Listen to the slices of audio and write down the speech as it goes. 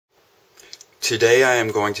Today I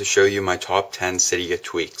am going to show you my top 10 Cydia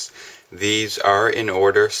tweaks. These are in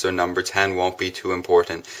order, so number 10 won't be too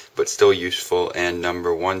important, but still useful, and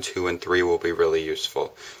number 1, 2, and 3 will be really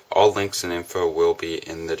useful. All links and info will be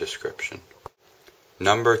in the description.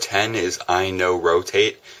 Number 10 is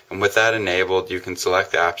iNoRotate, and with that enabled, you can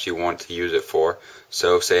select the apps you want to use it for.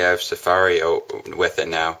 So say I have Safari with it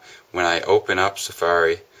now. When I open up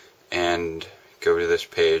Safari and go to this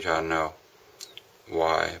page, I don't know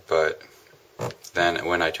why, but then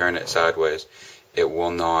when I turn it sideways, it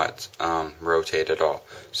will not rotate at all.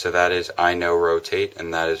 So that is iNoRotate,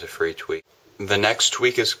 and that is a free tweak. The next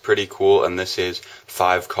tweak is pretty cool, and this is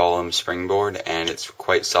 5-column Springboard, and it's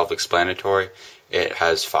quite self-explanatory. It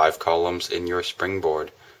has 5 columns in your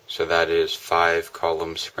Springboard, so that is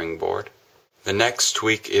 5-column Springboard. The next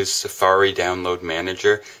tweak is Safari Download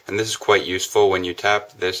Manager, and this is quite useful. When you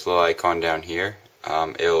tap this little icon down here,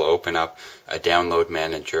 it'll open up a download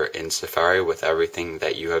manager in Safari with everything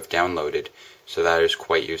that you have downloaded, so that is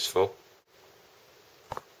quite useful.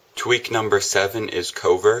 Tweak number 7 is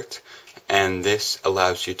Covert, and this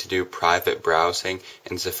allows you to do private browsing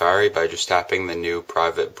in Safari by just tapping the new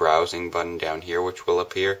private browsing button down here, which will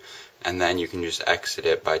appear, and then you can just exit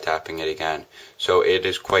it by tapping it again. So it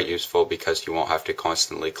is quite useful because you won't have to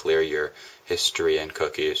constantly clear your history and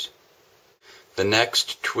cookies. The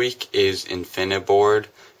next tweak is Infiniboard,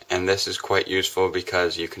 and this is quite useful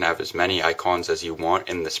because you can have as many icons as you want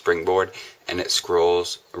in the Springboard, and it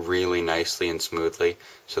scrolls really nicely and smoothly.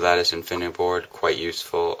 So that is Infiniboard, quite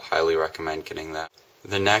useful, highly recommend getting that.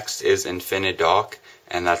 The next is Infinidock,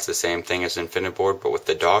 and that's the same thing as Infiniboard, but with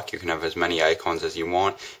the dock you can have as many icons as you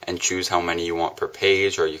want and choose how many you want per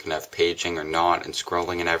page, or you can have paging or not and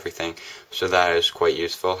scrolling and everything. So that is quite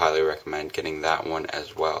useful, highly recommend getting that one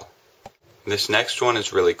as well. This next one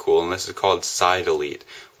is really cool, and this is called CyDelete.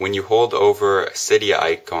 When you hold over Cydia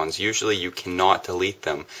icons, usually you cannot delete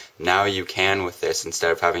them. Now you can with this, instead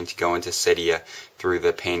of having to go into Cydia through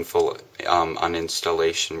the painful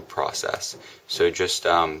uninstallation process. So just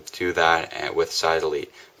do that with CyDelete.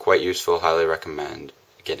 Quite useful, highly recommend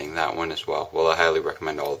getting that one as well. Well, I highly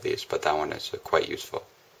recommend all of these, but that one is quite useful.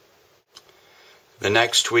 The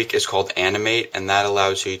next tweak is called Animate, and that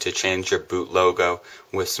allows you to change your boot logo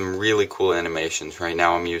with some really cool animations. Right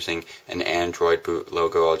now I'm using an Android boot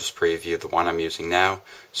logo. I'll just preview the one I'm using now.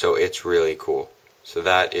 So it's really cool. So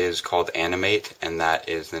that is called Animate, and that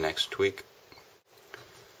is the next tweak.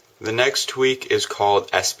 The next tweak is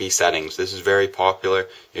called SBsettings. This is very popular.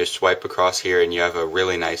 You just swipe across here and you have a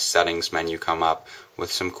really nice settings menu come up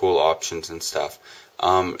with some cool options and stuff.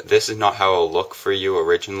 This is not how it'll look for you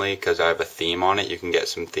originally because I have a theme on it. You can get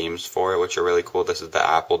some themes for it which are really cool. This is the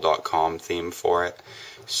apple.com theme for it.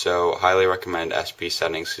 So highly recommend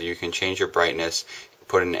SBsettings, so you can change your brightness,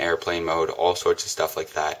 put it in airplane mode, all sorts of stuff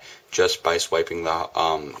like that just by swiping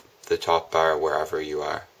the top bar wherever you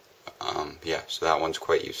are. Yeah, so that one's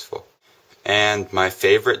quite useful. And my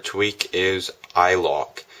favorite tweak is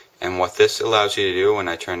iLock. And what this allows you to do when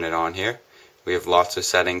I turn it on here, we have lots of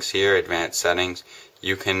settings here, advanced settings.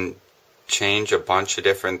 You can change a bunch of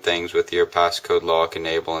different things with your passcode lock,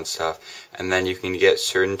 enable, and stuff, and then you can get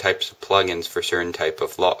certain types of plugins for certain types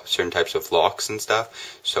of locks and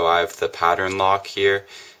stuff. So I have the pattern lock here,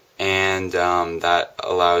 and that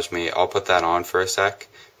allows me. I'll put that on for a sec.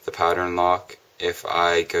 The pattern lock. If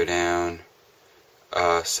I go down,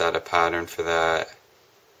 set a pattern for that.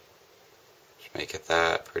 Just make it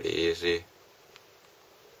that pretty easy.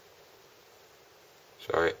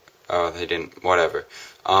 Sorry. Oh, they didn't. Whatever.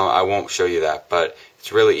 I won't show you that, but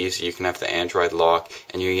it's really easy. You can have the Android lock,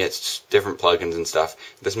 and you can get different plugins and stuff.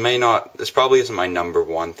 This probably isn't my number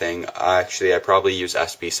one thing. Actually, I probably use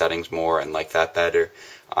SBsettings more and like that better.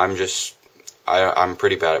 I'm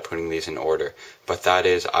pretty bad at putting these in order. But that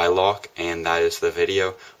is iLock, and that is the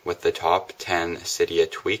video with the top 10 Cydia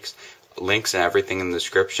tweaks. Links and everything in the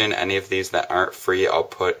description. Any of these that aren't free, I'll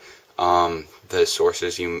put the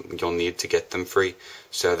sources you'll need to get them free.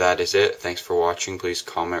 So that is it. Thanks for watching. Please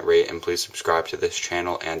comment, rate, and please subscribe to this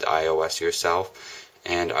channel and iOS yourself.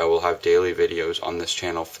 And I will have daily videos on this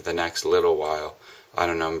channel for the next little while. I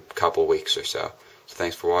don't know, a couple weeks or so. So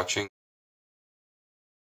thanks for watching.